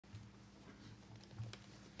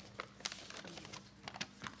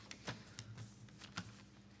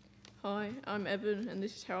Hi, I'm Evan, and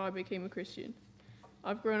this is how I became a Christian.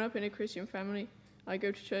 I've grown up in a Christian family. I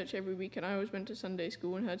go to church every week, and I always went to Sunday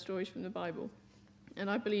school and heard stories from the Bible. And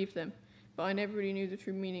I believed them, but I never really knew the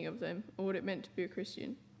true meaning of them or what it meant to be a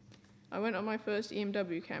Christian. I went on my first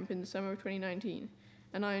EMW camp in the summer of 2019,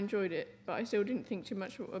 and I enjoyed it, but I still didn't think too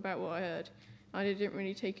much about what I heard. I didn't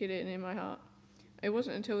really take it in my heart. It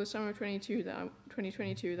wasn't until the summer of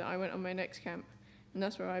 2022 that I went on my next camp, and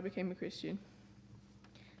that's where I became a Christian.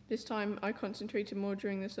 This time, I concentrated more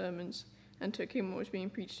during the sermons and took in what was being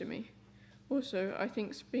preached to me. Also, I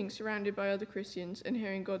think being surrounded by other Christians and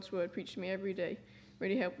hearing God's word preached to me every day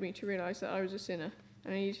really helped me to realize that I was a sinner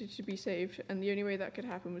and I needed to be saved, and the only way that could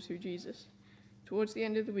happen was through Jesus. Towards the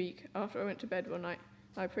end of the week, after I went to bed one night,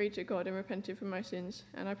 I prayed to God and repented from my sins,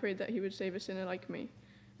 and I prayed that he would save a sinner like me.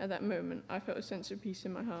 At that moment, I felt a sense of peace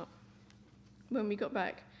in my heart. When we got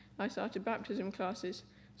back, I started baptism classes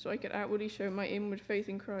so I could outwardly show my inward faith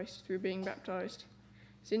in Christ through being baptized.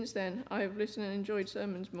 Since then, I have listened and enjoyed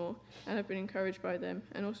sermons more and have been encouraged by them,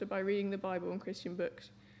 and also by reading the Bible and Christian books.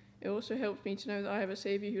 It also helps me to know that I have a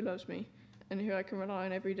Saviour who loves me and who I can rely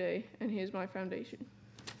on every day, and he is my foundation.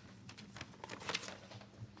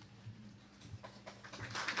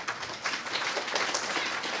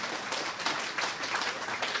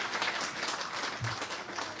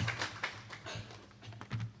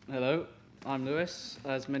 Hello, I'm Lewis,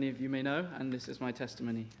 as many of you may know, and this is my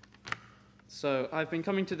testimony. So I've been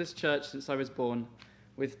coming to this church since I was born,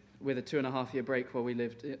 with a 2.5-year break while we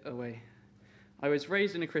lived away. I was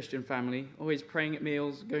raised in a Christian family, always praying at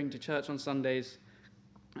meals, going to church on Sundays,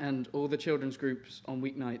 and all the children's groups on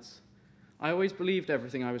weeknights. I always believed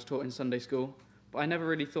everything I was taught in Sunday school, but I never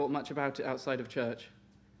really thought much about it outside of church.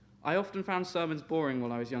 I often found sermons boring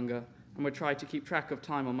while I was younger, and would try to keep track of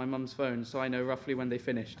time on my mum's phone so I know roughly when they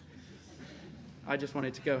finished. I just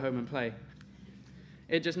wanted to go home and play.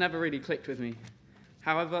 It just never really clicked with me.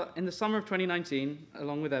 However, in the summer of 2019,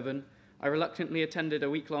 along with Evan, I reluctantly attended a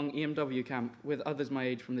week-long EMW camp with others my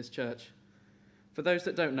age from this church. For those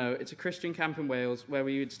that don't know, it's a Christian camp in Wales where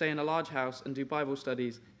we would stay in a large house and do Bible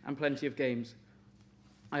studies and plenty of games.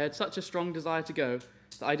 I had such a strong desire to go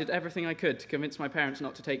that I did everything I could to convince my parents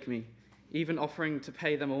not to take me, even offering to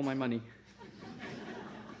pay them all my money.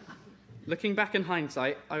 Looking back in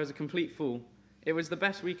hindsight, I was a complete fool. It was the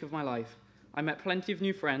best week of my life. I met plenty of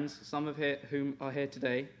new friends, some of whom are here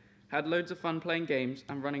today, had loads of fun playing games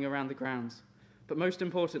and running around the grounds. But most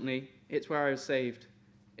importantly, it's where I was saved.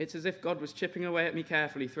 It's as if God was chipping away at me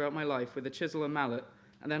carefully throughout my life with a chisel and mallet,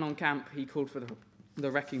 and then on camp he called for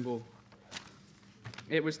the wrecking ball.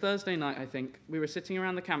 It was Thursday night, I think. We were sitting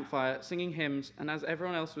around the campfire, singing hymns, and as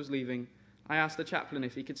everyone else was leaving, I asked the chaplain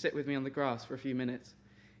if he could sit with me on the grass for a few minutes.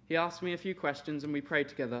 He asked me a few questions and we prayed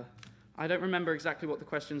together. I don't remember exactly what the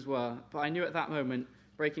questions were, but I knew at that moment,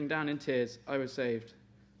 breaking down in tears, I was saved.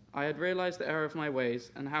 I had realized the error of my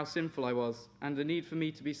ways and how sinful I was, and the need for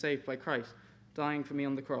me to be saved by Christ, dying for me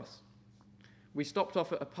on the cross. We stopped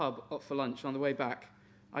off at a pub for lunch on the way back.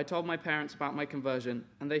 I told my parents about my conversion,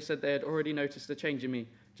 and they said they had already noticed a change in me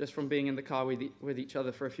just from being in the car with each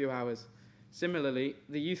other for a few hours. Similarly,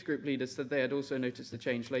 the youth group leaders said they had also noticed a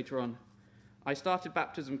change later on. I started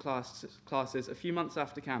baptism classes a few months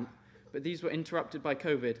after camp, but these were interrupted by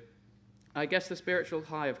COVID. I guess the spiritual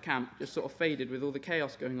high of camp just sort of faded with all the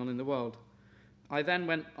chaos going on in the world. I then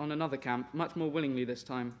went on another camp, much more willingly this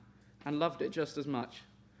time, and loved it just as much.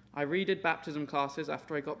 I redid baptism classes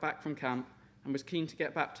after I got back from camp and was keen to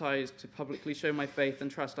get baptized to publicly show my faith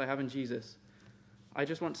and trust I have in Jesus. I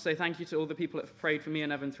just want to say thank you to all the people that have prayed for me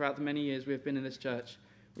and Evan throughout the many years we have been in this church.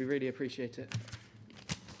 We really appreciate it.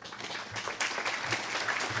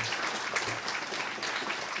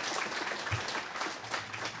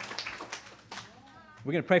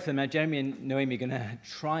 We're going to pray for them now. Jeremy and Noemi are going to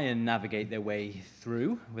try and navigate their way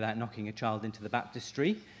through without knocking a child into the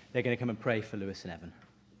baptistry. They're going to come and pray for Lewis and Evan.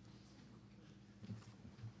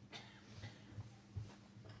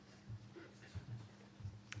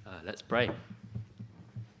 Let's pray.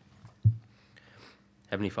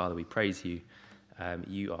 Heavenly Father, we praise you.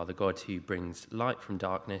 You are the God who brings light from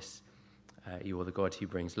darkness. You are the God who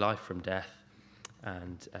brings life from death.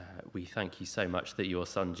 And we thank you so much that your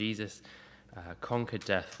Son Jesus conquered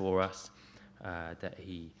death for us, that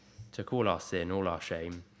he took all our sin, all our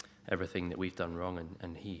shame, everything that we've done wrong,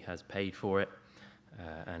 and he has paid for it,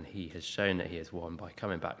 and he has shown that he has won by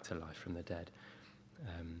coming back to life from the dead.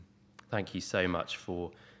 Thank you so much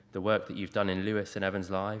for the work that you've done in Lewis and Evan's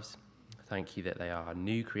lives. Thank you that they are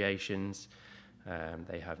new creations,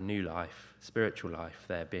 they have new life, spiritual life.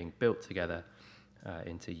 They're being built together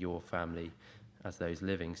into your family as those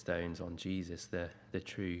living stones on Jesus, the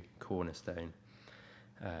true cornerstone.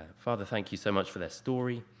 Father, thank you so much for their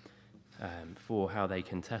story, for how they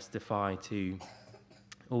can testify to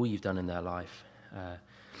all you've done in their life.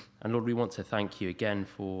 And Lord, we want to thank you again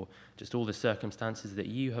for just all the circumstances that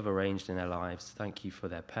you have arranged in their lives. Thank you for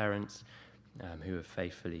their parents who have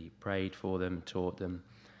faithfully prayed for them, taught them,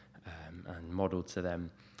 and modelled to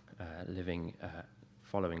them living,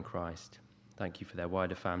 following Christ. Thank you for their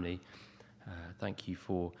wider family. Thank you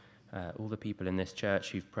for all the people in this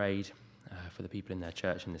church who've prayed, for the people in their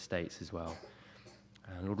church in the States as well.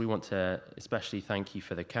 Lord, we want to especially thank you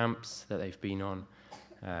for the camps that they've been on.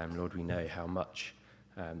 Lord, we know how much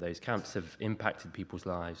those camps have impacted people's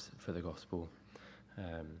lives for the gospel.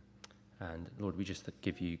 And Lord, we just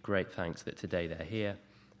give you great thanks that today they're here,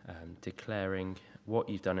 declaring what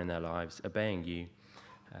you've done in their lives, obeying you,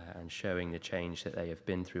 and showing the change that they have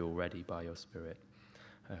been through already by your Spirit.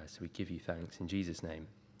 So we give you thanks in Jesus' name.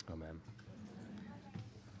 Amen.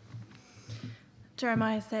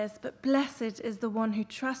 Jeremiah says, "But blessed is the one who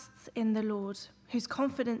trusts in the Lord, whose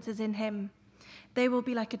confidence is in him. They will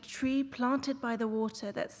be like a tree planted by the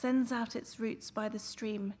water that sends out its roots by the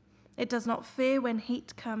stream. It does not fear when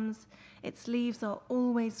heat comes. Its leaves are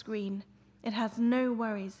always green. It has no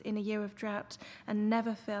worries in a year of drought and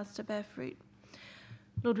never fails to bear fruit."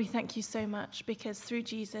 Lord, we thank you so much because through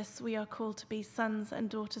Jesus we are called to be sons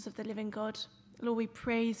and daughters of the living God. Lord, we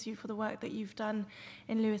praise you for the work that you've done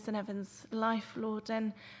in Lewis and Evan's life, Lord.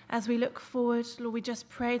 And as we look forward, Lord, we just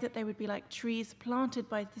pray that they would be like trees planted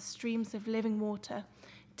by the streams of living water,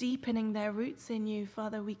 deepening their roots in you.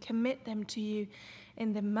 Father, we commit them to you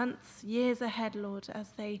in the months, years ahead, Lord,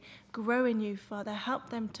 as they grow in you. Father, help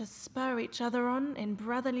them to spur each other on in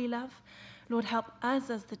brotherly love. Lord, help us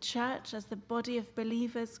as the church, as the body of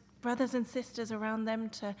believers, brothers and sisters around them,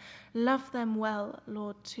 to love them well,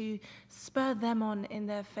 Lord, to spur them on in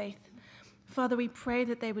their faith. Father, we pray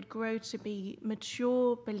that they would grow to be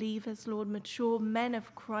mature believers, Lord, mature men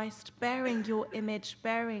of Christ, bearing your image,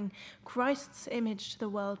 bearing Christ's image to the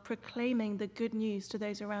world, proclaiming the good news to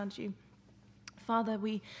those around you. Father,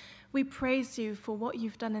 we praise you for what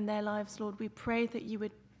you've done in their lives, Lord. We pray that you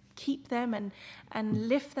would keep them and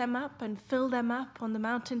lift them up and fill them up on the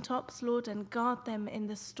mountaintops, Lord, and guard them in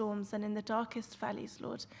the storms and in the darkest valleys,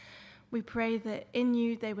 Lord. We pray that in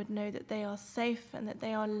you they would know that they are safe and that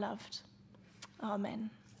they are loved. Amen.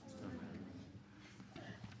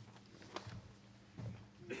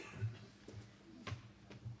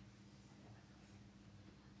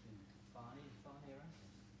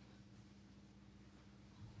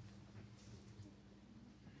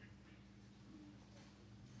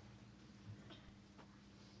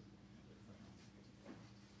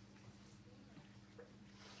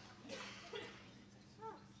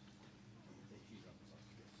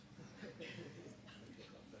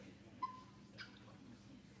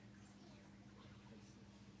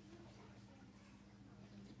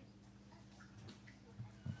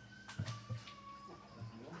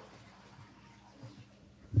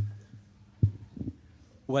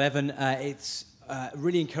 Well, Evan, it's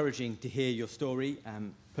really encouraging to hear your story.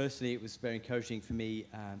 Personally, it was very encouraging for me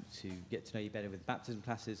to get to know you better with baptism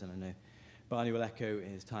classes, and I know Barney will echo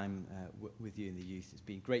his time with you in the youth. It's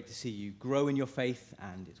been great to see you grow in your faith,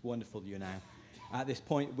 and it's wonderful that you're now, at this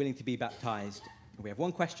point, willing to be baptized. We have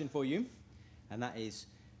one question for you, and that is,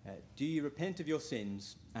 do you repent of your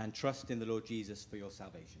sins and trust in the Lord Jesus for your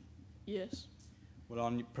salvation? Yes. Well,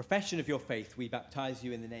 on profession of your faith, we baptize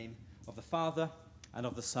you in the name of the Father, and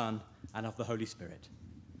of the Son, and of the Holy Spirit.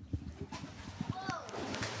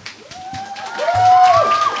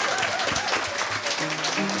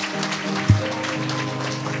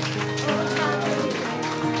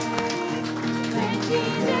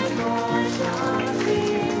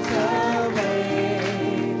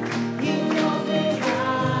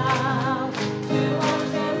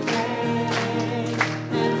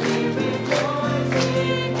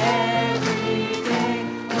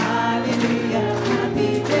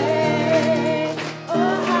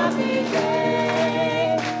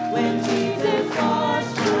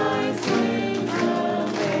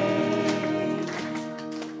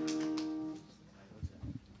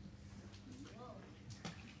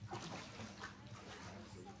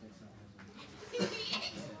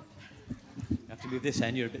 This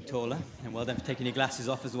end, you're a bit taller, and well done for taking your glasses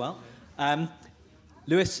off as well.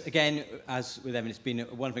 Lewis, again, as with Evan, it's been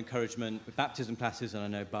a wonderful encouragement with baptism classes, and I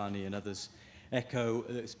know Barney and others echo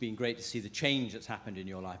that it's been great to see the change that's happened in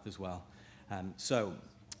your life as well. One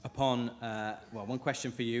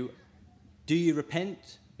question for you. Do you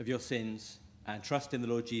repent of your sins and trust in the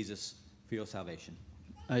Lord Jesus for your salvation?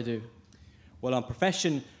 I do. Well, on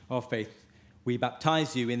profession of faith, we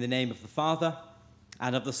baptize you in the name of the Father,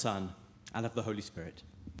 and of the Son, and of the Holy Spirit.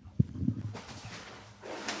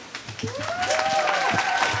 Thank you.